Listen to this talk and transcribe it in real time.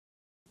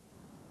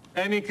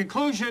And in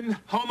conclusion,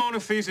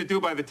 homeowner fees are due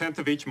by the 10th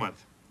of each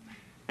month.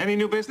 Any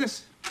new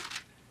business?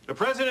 The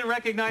president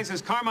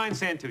recognizes Carmine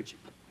Santucci.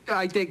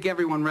 I think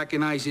everyone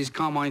recognizes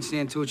Carmine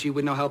Santucci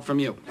with no help from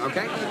you,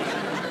 okay?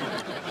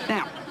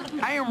 Now,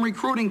 I am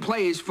recruiting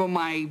players for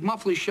my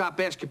muffler shop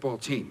basketball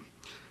team.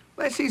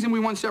 Last season, we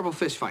won several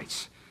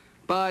fistfights,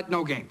 but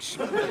no games.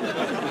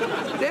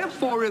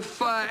 Therefore,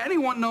 if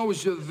anyone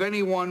knows of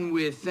anyone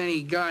with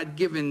any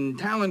God-given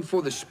talent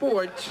for the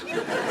sport...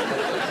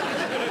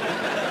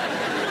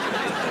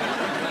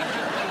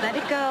 Let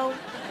it go.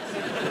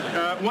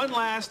 One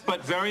last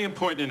but very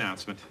important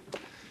announcement.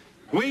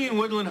 We in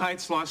Woodland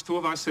Heights lost two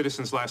of our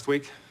citizens last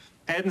week,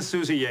 Ed and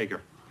Susie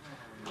Yeager.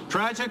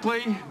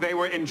 Tragically, they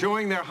were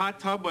enjoying their hot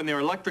tub when their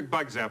electric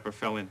bug zapper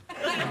fell in.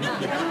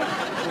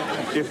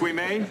 If we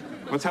may,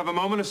 let's have a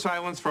moment of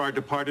silence for our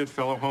departed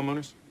fellow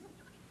homeowners.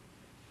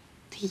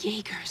 The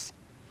Yeagers.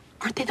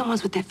 Aren't they the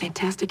ones with that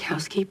fantastic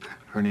housekeeper?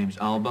 Her name's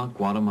Alba,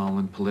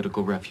 Guatemalan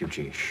political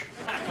refugee.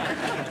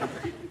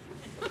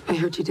 I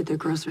heard you did their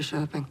grocery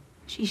shopping.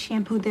 She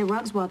shampooed their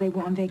rugs while they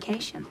were on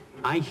vacation.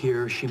 I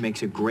hear she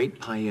makes a great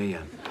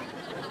paella.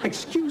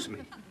 Excuse me.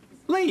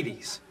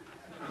 Ladies.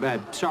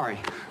 Sorry.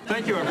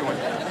 Thank you, everyone.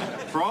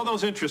 For all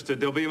those interested,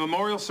 there'll be a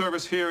memorial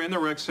service here in the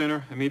rec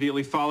center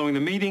immediately following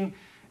the meeting,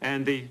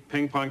 and the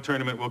ping pong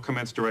tournament will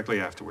commence directly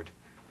afterward.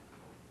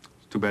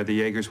 It's too bad the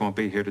Yeagers won't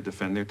be here to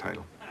defend their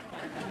title.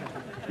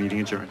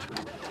 Meeting adjourned.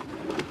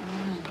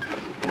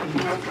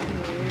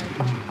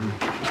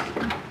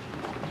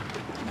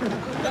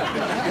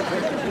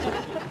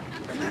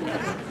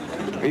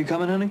 Are you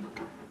coming, honey?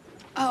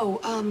 Oh,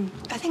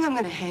 I think I'm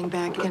gonna hang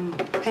back and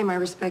pay my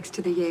respects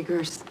to the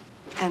Yeagers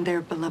and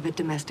their beloved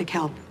domestic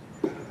help,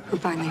 who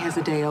finally has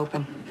a day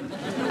open.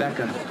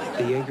 Becca,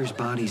 the Yeagers'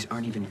 bodies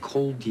aren't even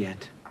cold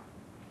yet.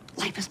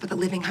 Life is for the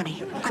living,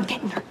 honey. I'm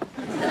getting her.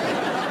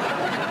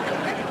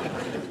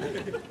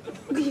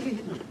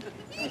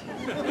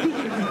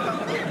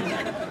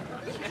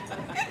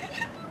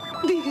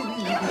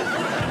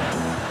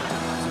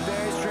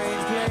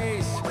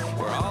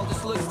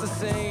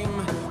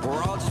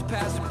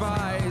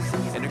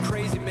 Passerbys in a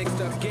crazy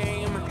mixed-up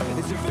game.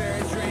 It's a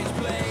very strange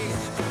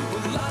place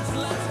with lots and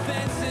lots of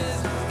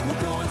fences.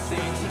 We'll go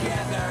insane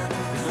together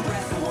as the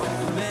rest of the world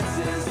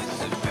commences.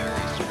 It's a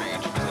very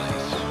strange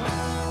place.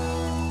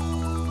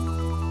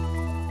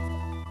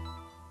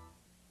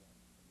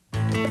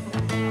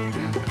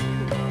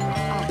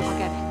 I'll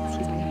get it.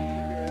 Excuse me.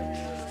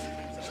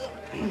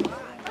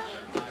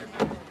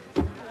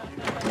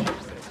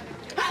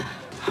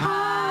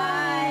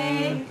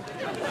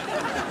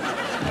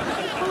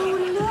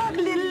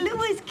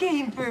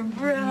 For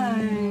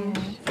brunch.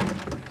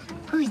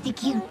 Who's the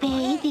cute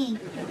baby?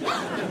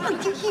 Oh,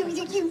 who's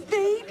the cute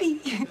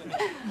baby?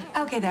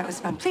 Okay, that was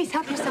fun. Please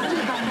help yourself to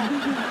the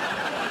bun.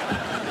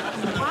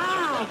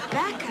 Wow,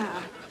 Becca.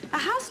 The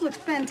house looks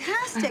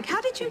fantastic. How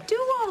did you do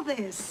all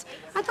this?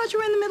 I thought you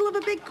were in the middle of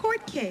a big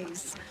court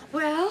case.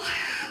 Well,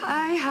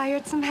 I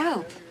hired some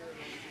help.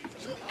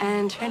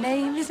 And her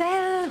name is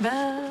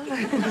Alba.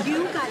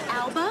 You got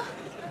Alba?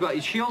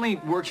 But she only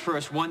works for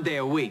us 1 day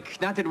a week.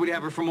 Not that we'd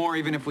have her for more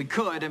even if we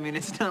could. I mean,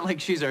 it's not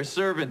like she's our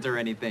servant or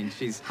anything.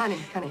 She's...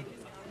 Honey.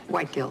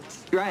 White guilt.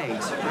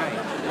 Right.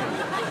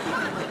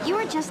 You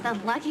are just the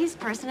luckiest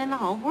person in the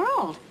whole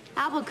world.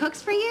 Alba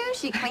cooks for you,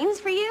 she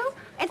cleans for you.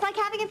 It's like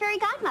having a fairy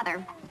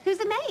godmother. Who's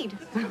a maid?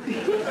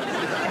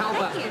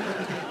 Alba. Thank you.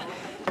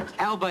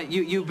 Alba,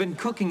 you've been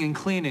cooking and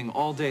cleaning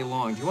all day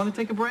long. Do you want to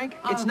take a break?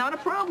 Oh. It's not a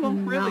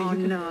problem, really.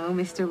 No,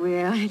 Mr.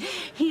 Will.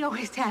 He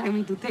always telling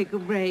me to take a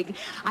break.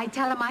 I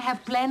tell him I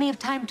have plenty of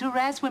time to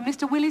rest when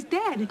Mr. Will is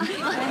dead.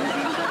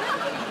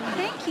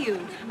 Thank you.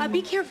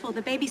 Be careful.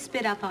 The baby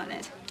spit up on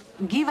it.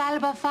 Give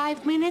Alba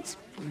 5 minutes,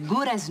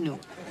 good as new.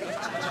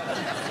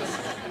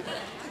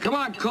 Come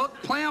on,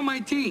 cook. Play on my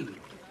team.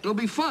 It'll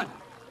be fun.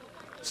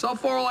 So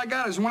far, all I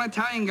got is 1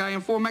 Italian guy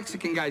and 4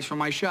 Mexican guys from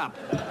my shop.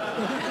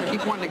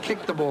 Keep wanting to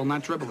kick the ball,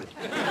 not dribble it.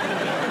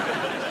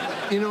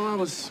 You know, I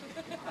was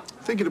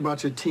thinking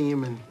about your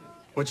team and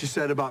what you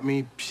said about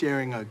me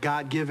sharing a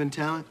God-given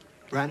talent.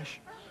 Radish?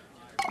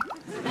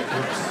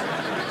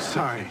 Oops.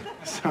 Sorry.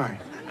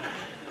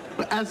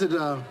 But as it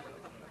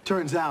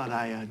turns out,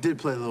 I did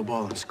play a little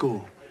ball in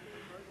school.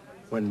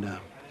 When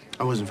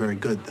I wasn't very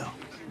good, though.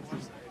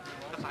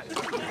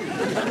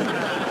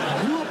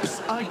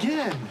 Whoops,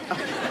 again.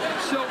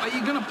 So, are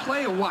you gonna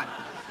play or what?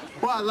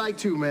 Well, I'd like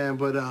to, man,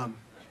 but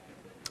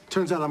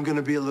turns out I'm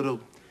gonna be a little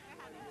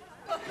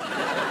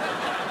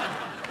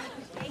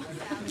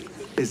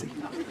busy.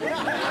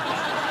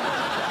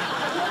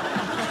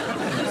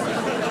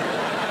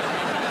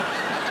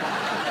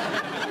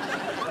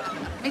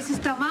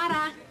 Mrs.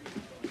 Tamara,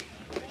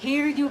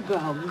 here you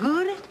go,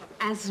 good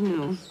as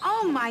new.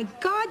 Oh, my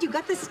God, you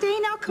got the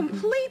stain out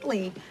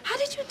completely. How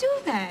did you do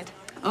that?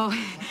 Oh,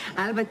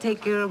 Alba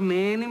take care of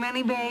many,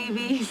 many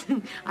babies.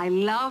 I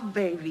love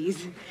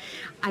babies.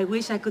 I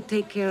wish I could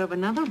take care of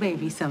another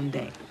baby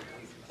someday.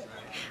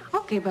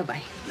 Okay,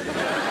 bye-bye.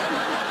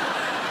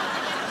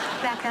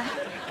 Becca,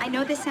 I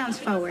know this sounds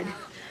forward,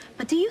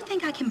 But do you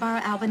think I can borrow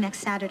Alba next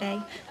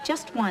Saturday?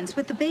 Just once.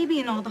 With the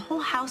baby and all, the whole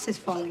house is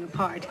falling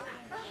apart.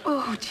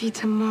 Oh, gee,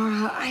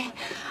 Tamara,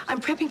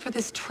 I'm prepping for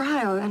this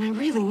trial, and I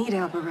really need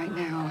Alba right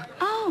now.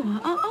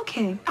 Oh,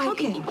 okay,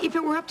 okay. If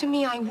it were up to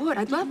me, I would.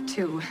 I'd love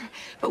to.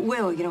 But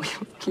Will, you know,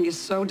 he's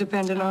so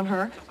dependent on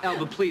her.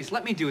 Alba, please,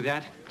 let me do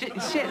that.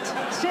 Sit.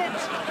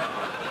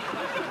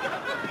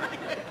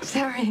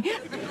 Sorry.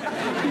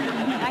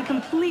 I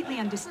completely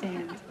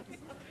understand.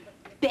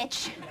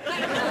 Bitch.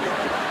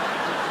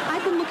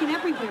 I've been looking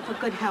everywhere for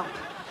good help.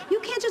 You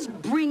can't just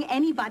bring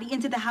anybody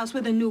into the house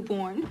with a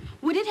newborn.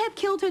 Would it have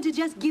killed her to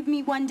just give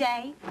me one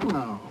day?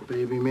 No,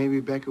 baby, maybe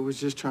Becca was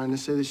just trying to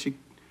say that she...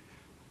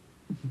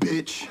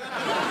 Bitch.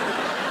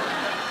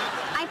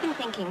 I've been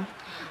thinking,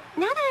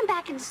 now that I'm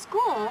back in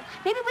school,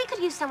 maybe we could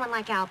use someone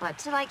like Alba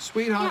to, like...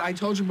 Sweetheart, you know... I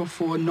told you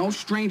before, no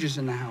strangers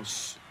in the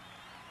house.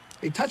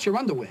 They touch your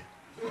underwear.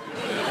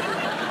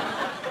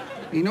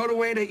 You know the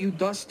way that you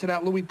dust to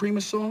that Louis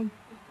Prima song?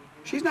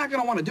 She's not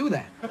gonna want to do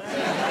that.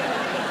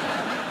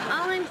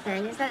 All I'm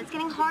saying is that it's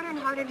getting harder and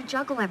harder to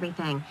juggle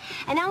everything.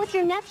 And now with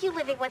your nephew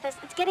living with us,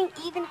 it's getting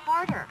even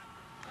harder.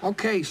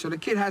 Okay, so the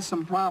kid has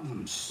some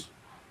problems.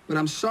 But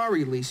I'm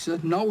sorry, Lisa,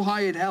 no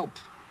hired help.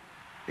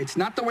 It's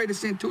not the way the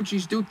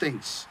Santucci's do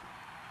things.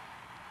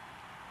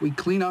 We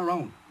clean our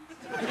own.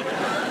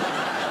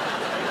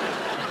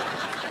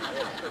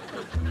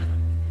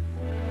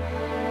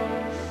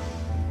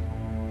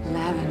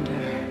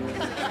 Lavender.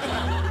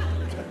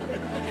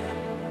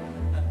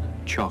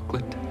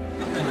 Chocolate.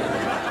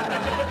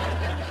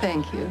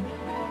 Thank you.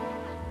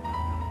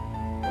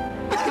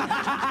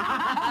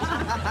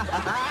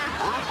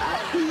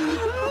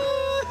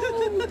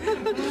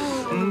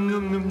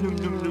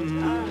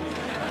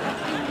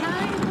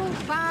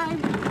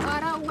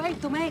 What a way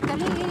to make a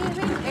living,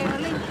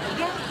 early,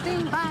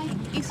 getting by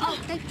is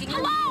taking...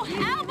 Hello,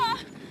 Alba!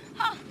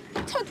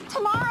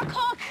 Tamara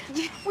Cook.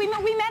 We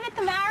met at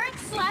the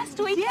Mareks last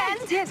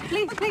weekend. Yes,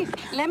 please.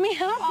 Let me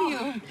help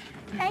you.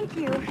 Thank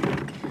you.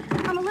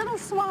 I'm a little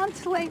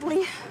swamped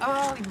lately.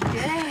 Oh,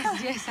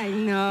 yes, I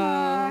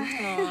know.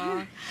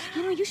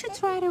 You know, you should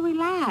try to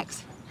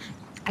relax.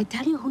 I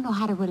tell you who know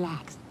how to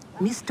relax.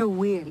 Mr.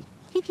 Will.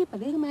 He keep a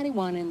little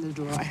marijuana in the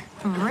drawer.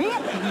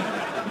 Really?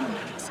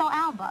 So,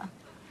 Alba,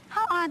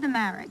 how are the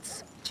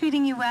Mareks?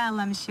 Treating you well,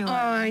 I'm sure.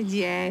 Oh,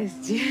 yes.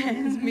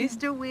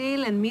 Mr.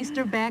 Will and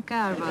Mr. Becca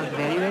are both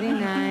very, very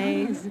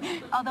nice.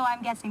 Although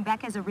I'm guessing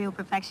Becca's a real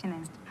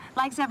perfectionist.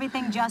 Likes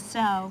everything just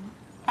so.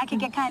 That could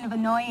get kind of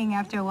annoying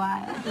after a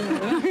while.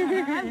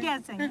 I'm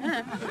guessing.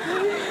 I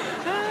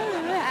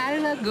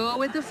don't know, go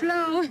with the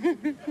flow.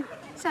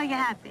 So you're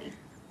happy?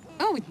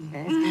 Oh,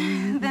 yes.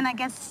 Then I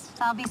guess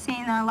I'll be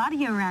seeing a lot of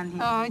you around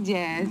here. Oh,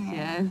 yes.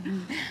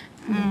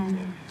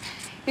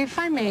 If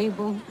I'm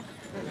able.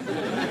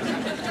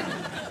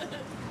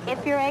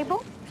 If you're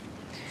able?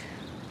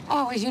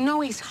 Oh, you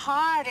know, it's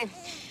hard.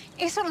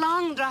 It's a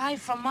long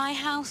drive from my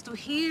house to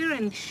here,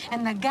 and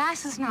the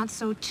gas is not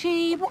so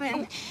cheap.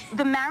 And...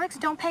 The Mareks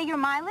don't pay your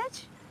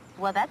mileage?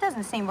 Well, that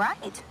doesn't seem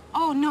right.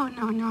 Oh, no.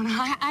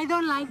 I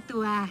don't like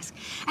to ask.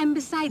 And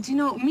besides, you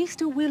know,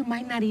 Mr. Will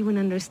might not even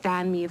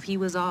understand me if he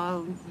was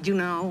all, you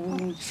know...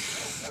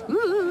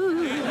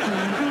 Ooh.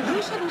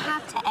 You shouldn't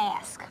have to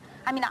ask.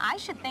 I mean, I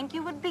should think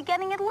you would be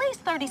getting at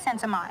least 30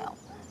 cents a mile.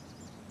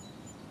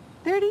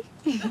 30?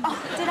 Oh,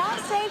 did I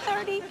say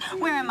 30?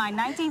 Where am I,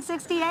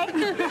 1968?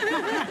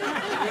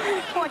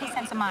 40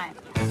 cents a mile.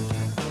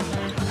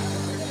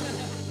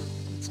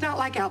 It's not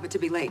like Alba to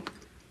be late.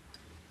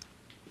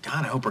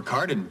 God, I hope her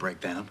car didn't break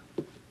down.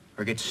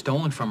 Or get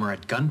stolen from her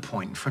at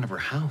gunpoint in front of her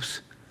house.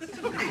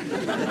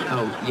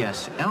 Oh,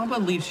 yes, Alba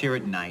leaves here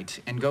at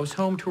night and goes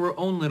home to her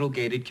own little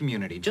gated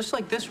community, just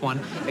like this one,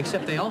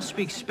 except they all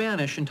speak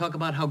Spanish and talk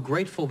about how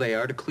grateful they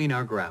are to clean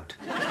our grout.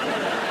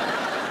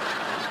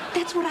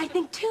 That's what I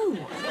think, too.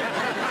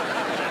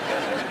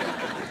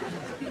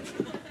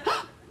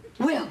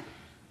 Will.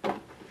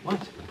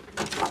 What?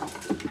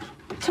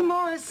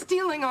 Tamara's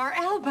stealing our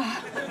Alba.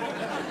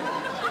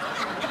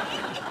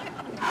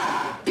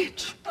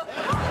 Bitch.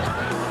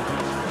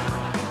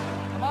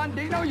 Come on,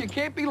 Dino, you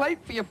can't be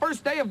late for your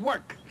first day of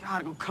work.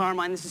 God, oh,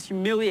 Carmine, this is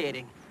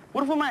humiliating.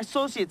 What if one of my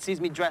associates sees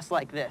me dressed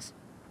like this?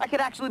 I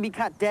could actually be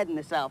caught dead in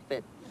this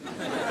outfit.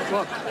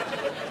 Look,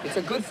 it's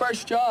a good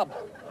first job.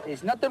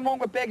 There's nothing wrong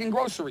with bagging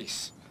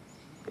groceries.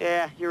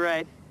 Yeah, you're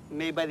right.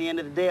 Maybe by the end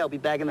of the day, I'll be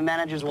bagging the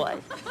manager's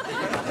wife.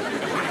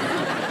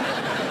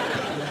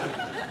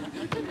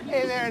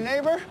 Hey there,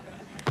 neighbor.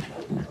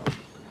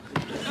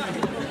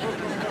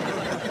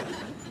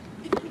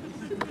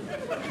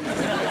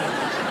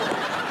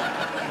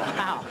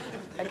 Wow,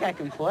 that guy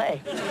can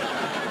play.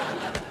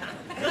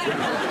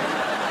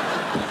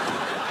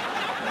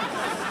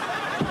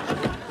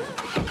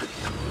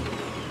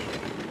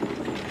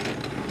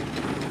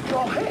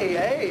 Oh,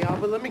 hey,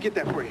 Alba, let me get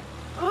that for you.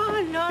 Oh,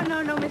 no,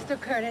 Mr.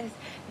 Curtis.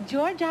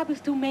 Your job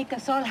is to make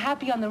us all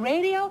happy on the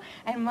radio,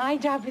 and my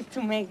job is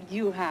to make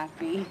you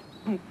happy.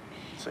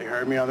 So you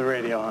heard me on the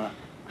radio, huh?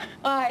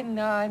 Oh,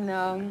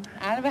 no.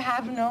 I don't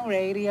have no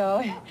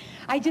radio.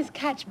 I just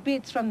catch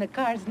bits from the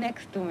cars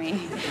next to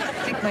me.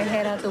 Stick my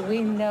head out the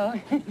window.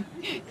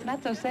 It's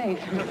not so safe.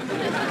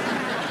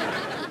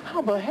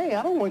 Oh, but hey,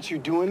 I don't want you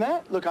doing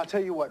that. Look, I'll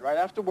tell you what, right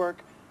after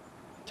work,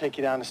 take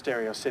you down to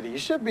Stereo City. You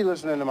should be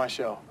listening to my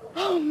show.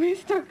 Oh,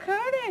 Mr.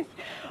 Curtis.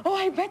 Oh,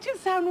 I bet you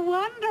sound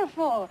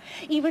wonderful.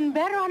 Even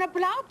better on a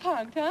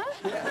Blaupunkt, huh?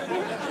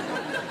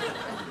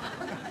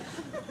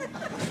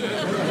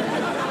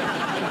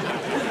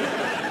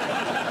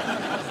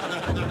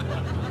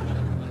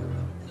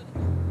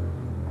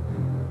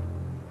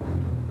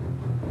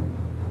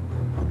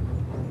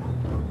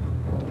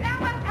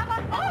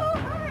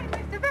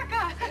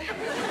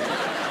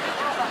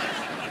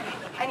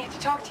 I need to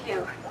talk to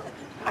you.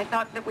 I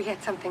thought that we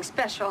had something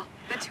special,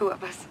 the two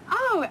of us.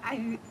 Oh,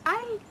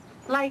 I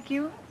like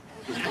you.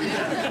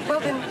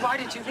 Well, then why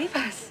did you leave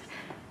us?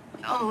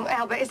 Oh,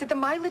 Alba, is it the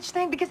mileage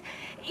thing? Because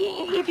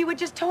if you had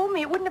just told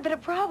me, it wouldn't have been a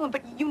problem.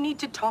 But you need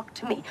to talk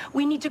to me.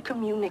 We need to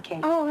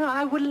communicate. Oh, no,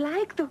 I would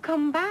like to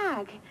come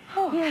back.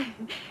 Oh. Yeah,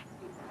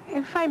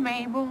 if I'm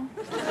able.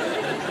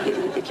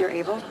 If you're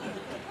able?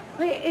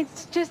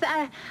 It's just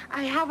I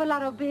have a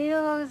lot of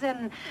bills,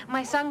 and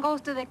my son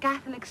goes to the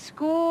Catholic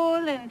school,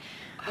 and...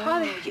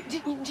 Oh,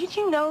 did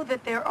you know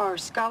that there are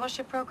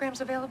scholarship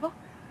programs available?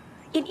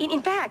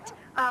 In fact,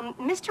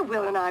 Mr.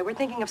 Will and I were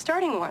thinking of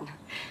starting one.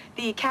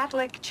 The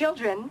Catholic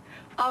Children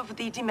of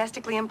the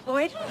Domestically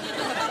Employed.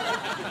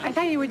 I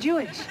thought you were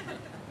Jewish.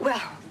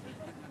 Well,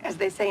 as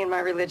they say in my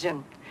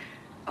religion,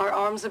 our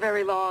arms are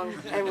very long,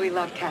 and we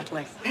love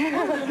Catholics.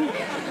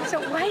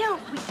 So why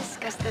don't we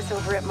discuss this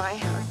over at my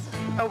house,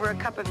 over a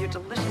cup of your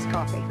delicious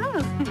coffee?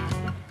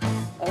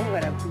 Oh,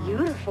 what a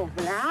beautiful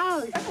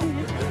blouse.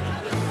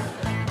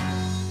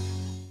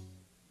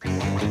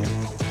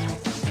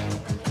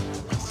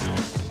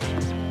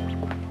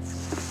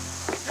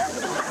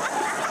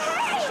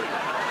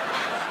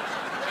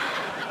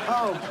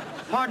 Oh,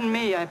 pardon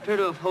me. I appear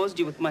to have hosed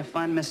you with my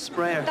fine Miss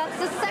Sprayer. That's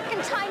the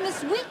second time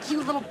this week,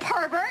 you little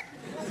pervert.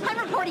 I'm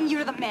reporting you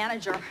to the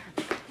manager.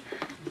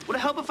 Would it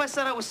help if I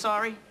said I was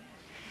sorry?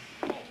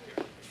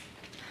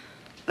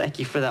 Thank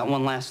you for that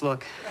one last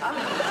look.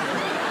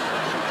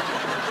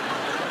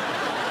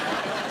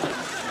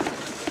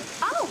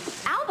 Oh,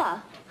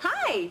 Alba.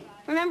 Hi.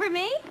 Remember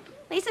me?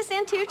 Lisa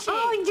Santucci.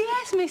 Oh,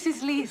 yes,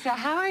 Mrs. Lisa.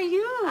 How are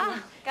you?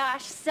 Oh,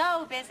 gosh,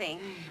 so busy.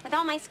 With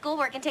all my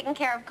schoolwork and taking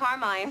care of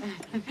Carmine.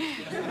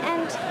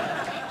 And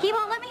he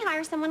won't let me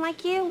hire someone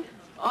like you.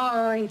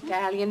 Oh,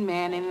 Italian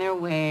men and their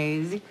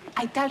ways.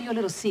 I tell you a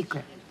little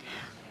secret.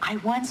 I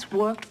once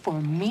worked for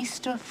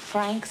Mr.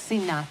 Frank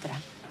Sinatra.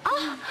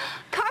 Oh,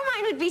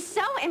 Carmine would be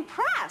so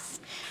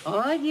impressed.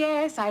 Oh,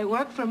 yes, I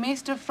worked for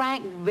Mr.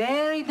 Frank,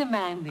 very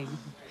demanding.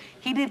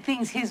 He did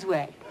things his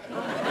way.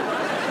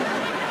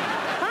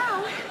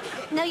 Well,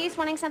 no use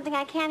wanting something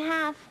I can't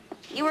have.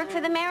 You work for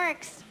the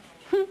Mareks.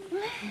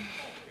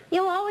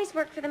 You'll always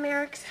work for the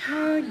Mareks.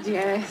 Oh,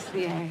 yes.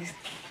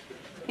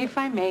 If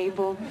I'm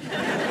able.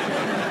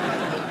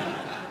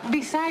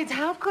 Besides,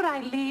 how could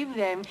I leave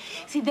them?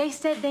 See, they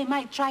said they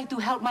might try to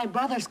help my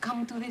brothers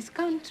come to this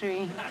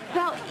country.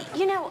 Well,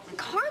 you know,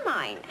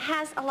 Carmine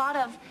has a lot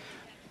of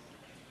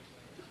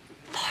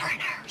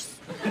foreigners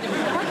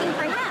working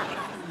for him.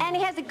 And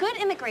he has a good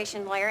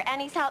immigration lawyer,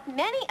 and he's helped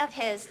many of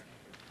his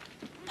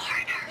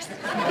foreigners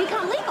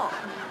become legal.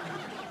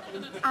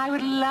 I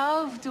would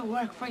love to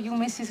work for you,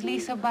 Mrs.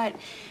 Lisa, but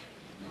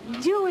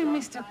you and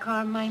Mr.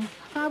 Carmine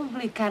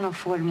probably can't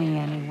afford me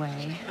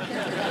anyway.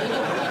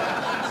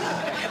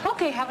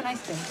 Okay, have a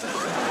nice day.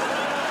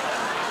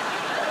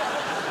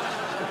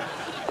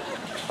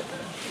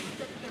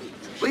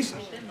 Lisa,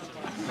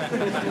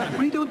 what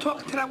are you doing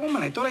talking to that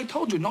woman? I thought I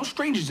told you, no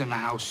strangers in the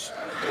house.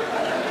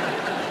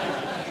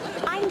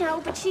 I know,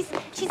 but she's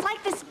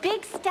like this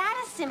big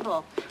status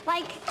symbol.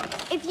 Like,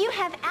 if you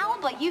have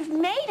Alba, you've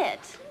made it.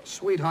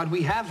 Sweetheart,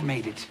 we have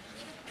made it.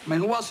 I mean,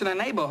 who else in the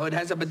neighborhood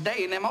has a bidet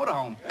in their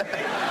motorhome?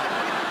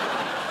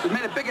 We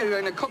made it bigger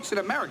than the cooks in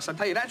the Mareks, I'll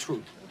tell you that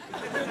truth.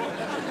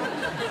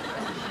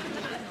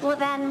 Well,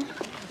 then,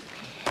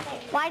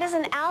 why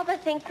doesn't Alba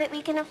think that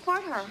we can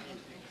afford her?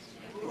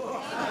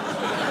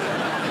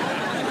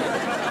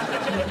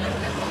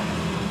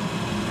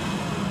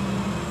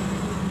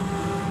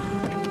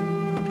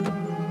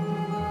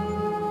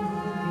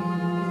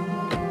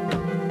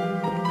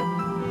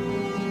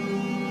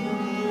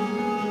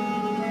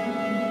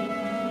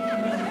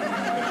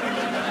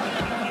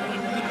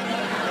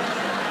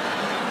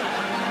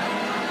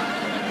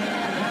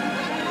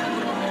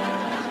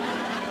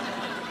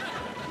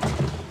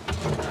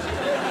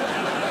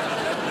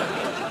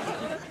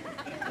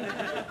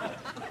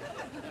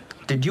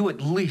 Did you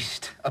at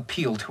least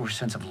appeal to her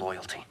sense of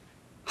loyalty?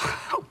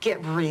 Oh,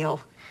 get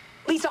real.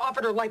 Lisa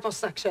offered her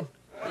liposuction.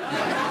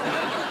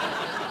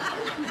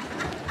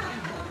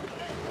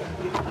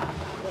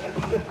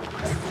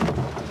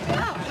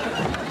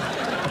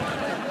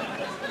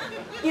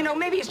 You know,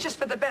 maybe it's just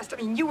for the best. I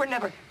mean, you were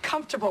never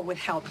comfortable with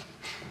help.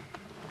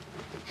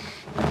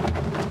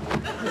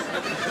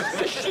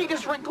 The sheet is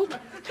is wrinkled,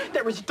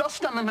 there is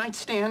dust on the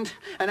nightstand,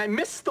 and I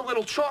missed the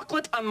little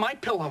chocolate on my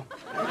pillow.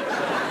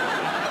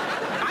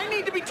 I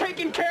need to be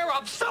taken care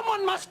of.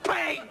 Someone must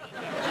pay.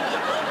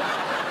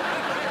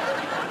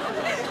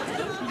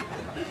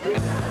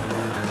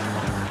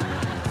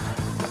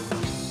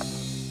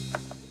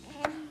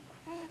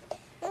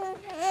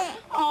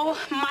 Oh,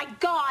 my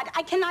God,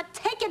 I cannot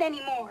take it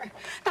anymore.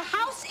 The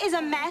house is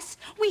a mess.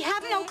 We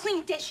have no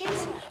clean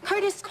dishes.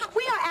 Curtis,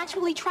 we are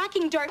actually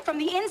tracking dirt from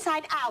the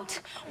inside out.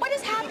 What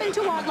has happened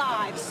to our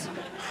lives?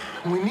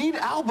 We need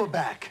Alba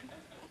back.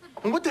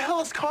 And what the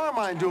hell is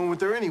Carmine doing with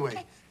her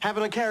anyway?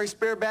 Having her carry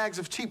spare bags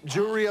of cheap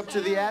jewelry up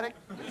to the attic?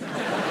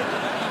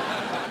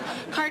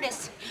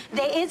 Curtis,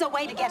 there is a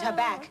way to get her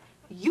back.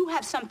 You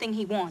have something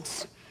he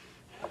wants.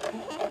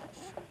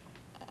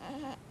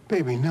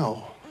 Baby,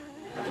 no.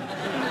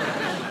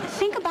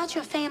 Think about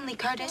your family,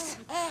 Curtis.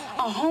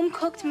 A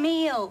home-cooked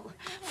meal,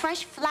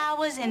 fresh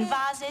flowers in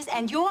vases,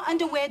 and your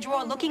underwear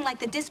drawer looking like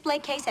the display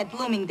case at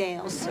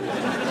Bloomingdale's.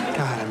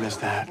 God, I miss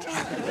that.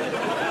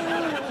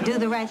 Do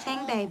the right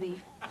thing, baby.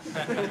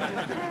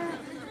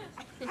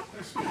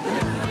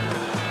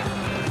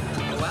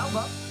 Oh,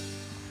 Alba.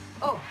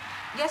 Oh,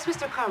 yes,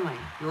 Mr. Carmine.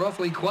 You're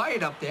awfully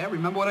quiet up there.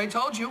 Remember what I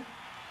told you?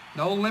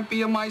 No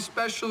limpia my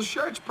special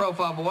shirts, por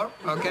favor,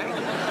 okay?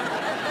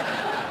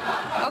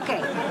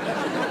 Okay.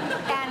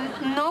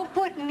 And no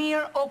put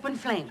near open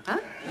flame, huh?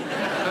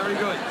 Very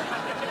good.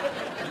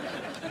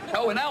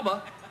 Oh, and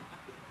Alba,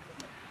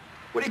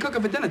 what are you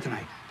cooking for dinner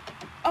tonight?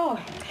 Oh,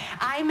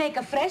 I make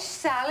a fresh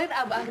salad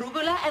of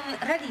arugula and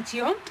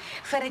radicchio,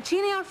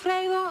 fettuccine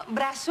alfredo,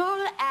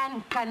 brasol,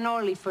 and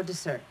cannoli for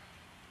dessert.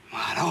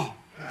 Maro.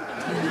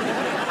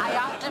 I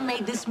often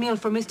made this meal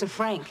for Mr.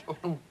 Frank.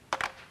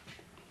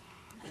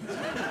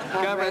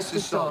 God rest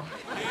his soul.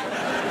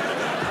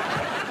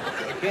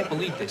 I can't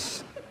believe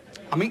this.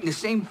 I'm eating the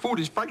same food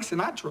as Frank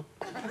Sinatra.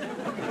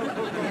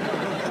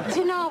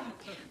 You know,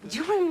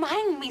 you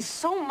remind me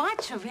so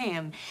much of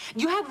him.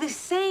 You have the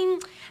same,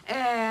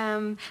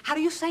 how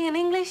do you say in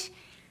English?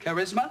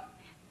 Charisma?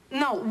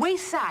 No,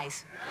 waist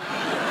size.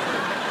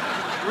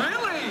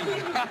 Really?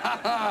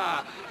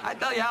 I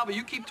tell you, Alba,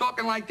 you keep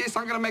talking like this,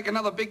 I'm gonna make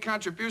another big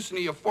contribution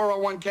to your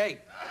 401k.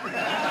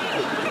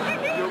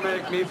 You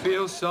make me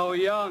feel so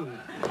young.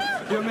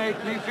 You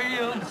make me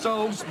feel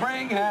so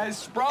spring has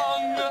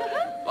sprung.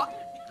 What?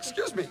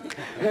 Excuse me.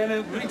 And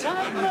every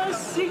time I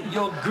see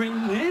your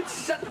grin,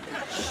 it's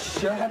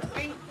such a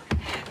happy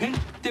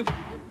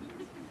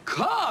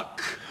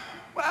cook.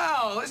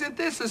 Well, isn't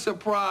this a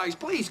surprise?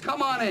 Please,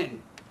 come on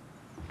in.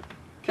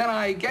 Can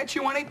I get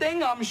you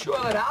anything? I'm sure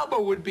that Alba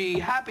would be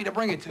happy to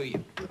bring it to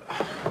you.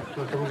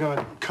 Look, I'm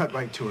gonna cut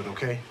right to it,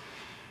 okay?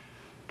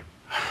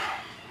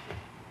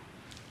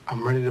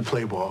 I'm ready to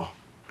play ball.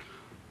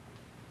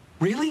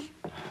 Really?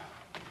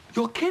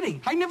 You're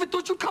kidding. I never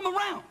thought you'd come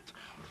around.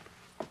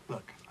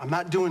 Look, I'm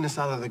not doing this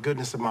out of the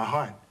goodness of my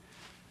heart.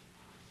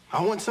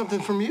 I want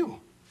something from you.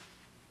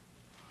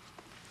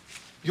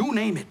 You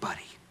name it,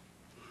 buddy.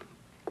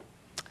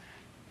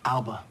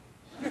 Alba.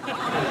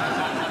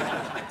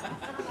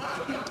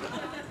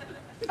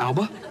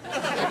 Alba?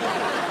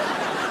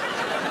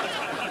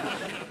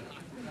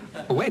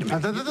 Oh, wait a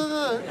minute.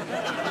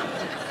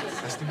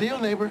 That's the deal,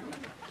 neighbor.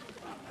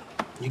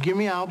 You give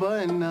me Alba,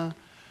 and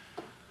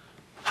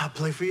I'll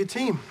play for your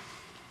team.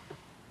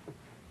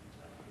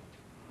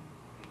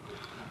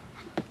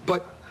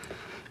 But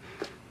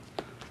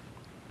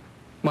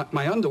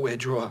my underwear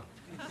drawer,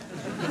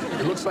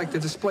 it looks like the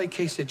display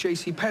case at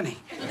JCPenney.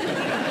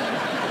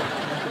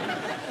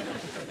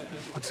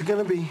 What's it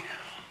gonna be?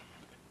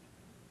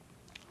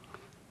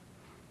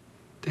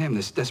 Damn,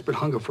 this desperate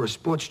hunger for a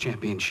sports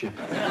championship.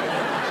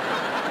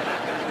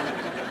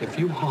 If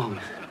you hung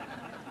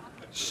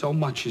so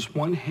much as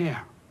one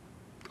hair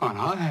on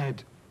our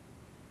head,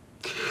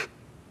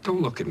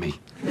 don't look at me.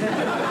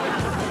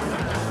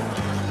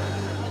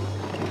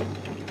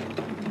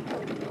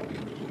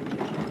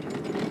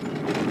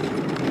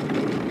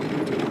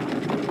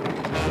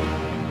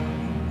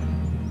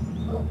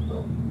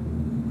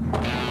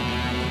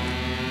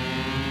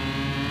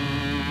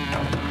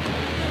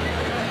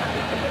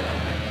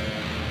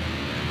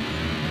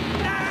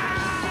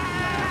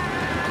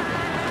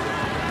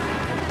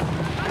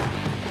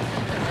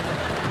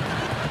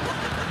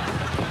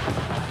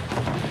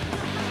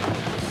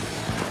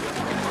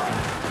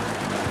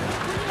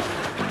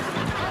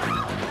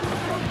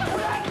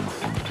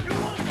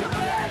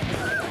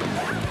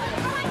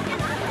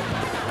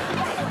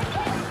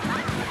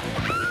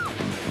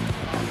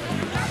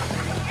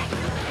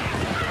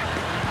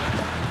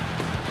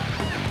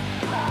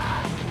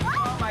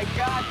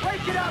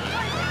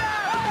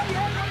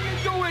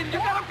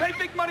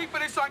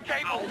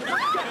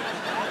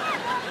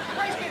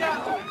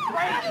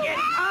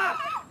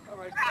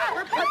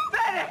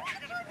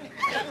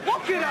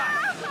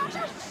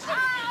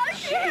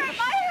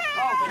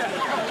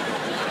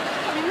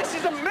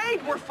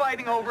 ain't worth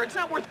fighting over. It's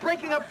not worth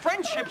breaking up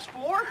friendships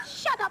for.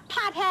 Shut up,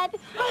 pothead.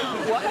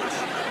 What?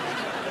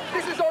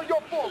 This is all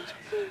your fault.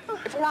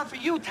 If it weren't for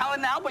you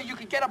telling Alba you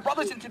could get her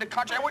brothers into the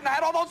country, I wouldn't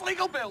have had all those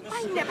legal bills.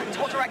 I never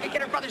told her I could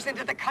get her brothers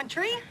into the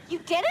country. You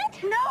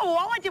didn't? No,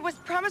 all I did was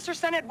promise her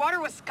son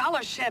Eduardo a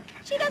scholarship.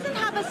 She doesn't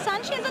have a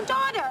son, she has a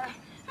daughter.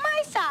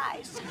 My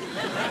size.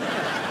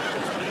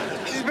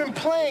 She's been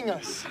playing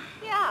us.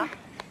 Yeah.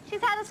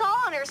 She's had us all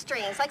on her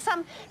strings, like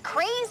some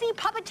crazy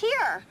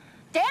puppeteer.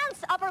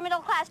 Dance, upper middle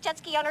class jet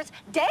ski owners,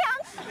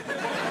 dance!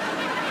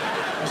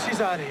 Well,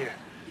 she's out of here.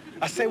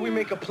 I say we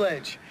make a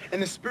pledge. In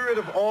the spirit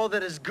of all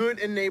that is good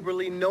and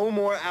neighborly, no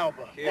more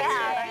Alba.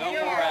 Yeah. No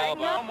more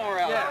Alba. No more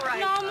Alba. Yeah. Right.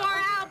 No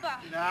more Alba.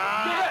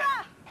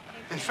 Nah.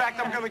 In fact,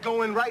 I'm gonna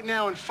go in right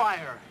now and fire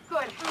her.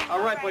 Good.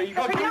 All right, buddy, you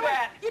go do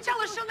that. You tell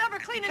her she'll never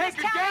clean in Take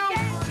this her town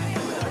down.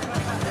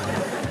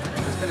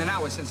 again. It's been an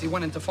hour since he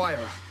went into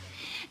fire.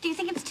 Do you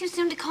think it's too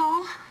soon to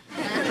call?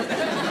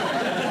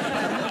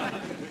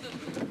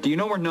 Do you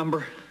know her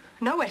number?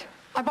 Know it.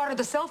 I bought her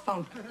the cell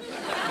phone.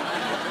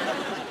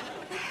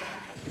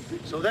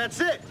 So that's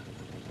it.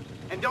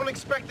 And don't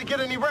expect to get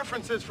any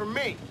references from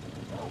me.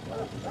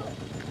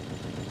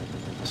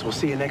 So we'll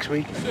see you next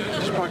week.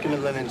 Just park in the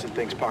Linens and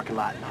Things parking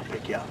lot, and I'll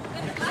pick you up.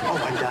 Oh,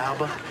 and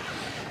Alba,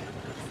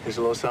 here's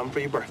a little something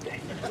for your birthday.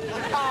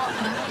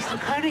 Oh, Mr.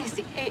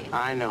 Crazy.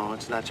 I know,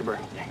 it's not your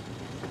birthday.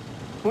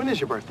 When is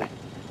your birthday?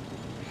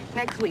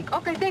 Next week.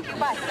 Okay, thank you.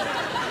 Bye.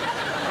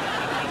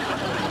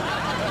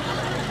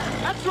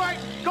 That's right.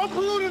 Go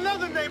pollute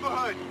another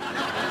neighborhood.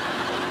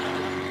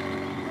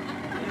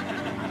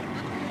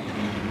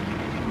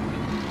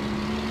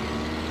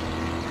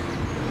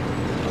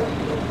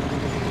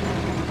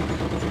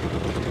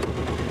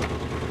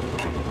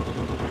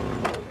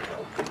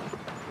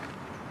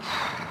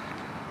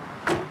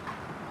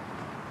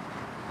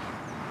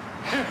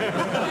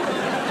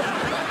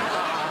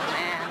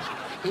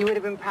 You would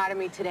have been proud of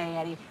me today,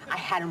 Eddie. I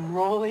had him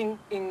rolling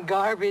in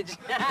garbage.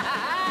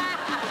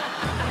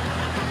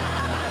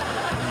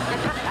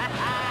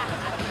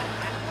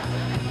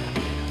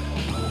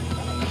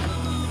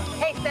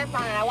 Hey,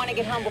 Stefan, I want to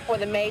get home before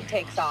the maid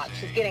takes off.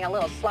 She's getting a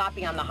little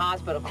sloppy on the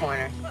hospital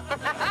corner.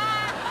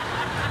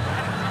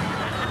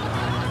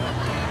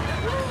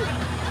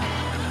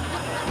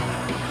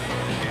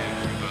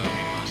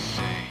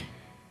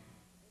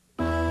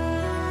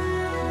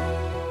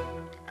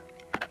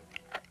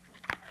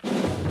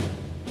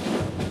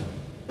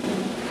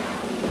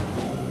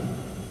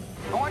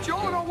 I want you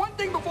all to know one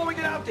thing before we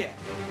get out there.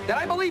 That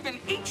I believe in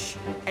each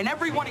and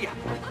every one of you.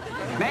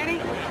 Manny,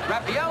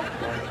 Raphael,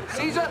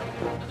 Caesar,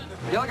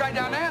 the other guy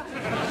down there,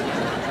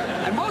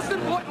 and most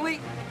importantly,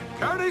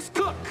 Curtis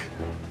Cook.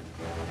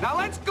 Now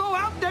let's go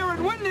out there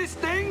and win this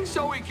thing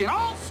so we can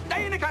all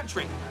stay in the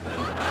country.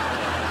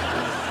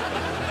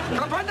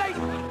 Comprende?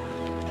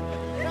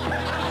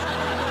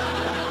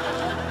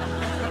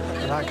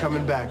 They're not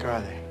coming back,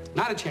 are they?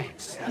 Not a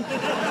chance.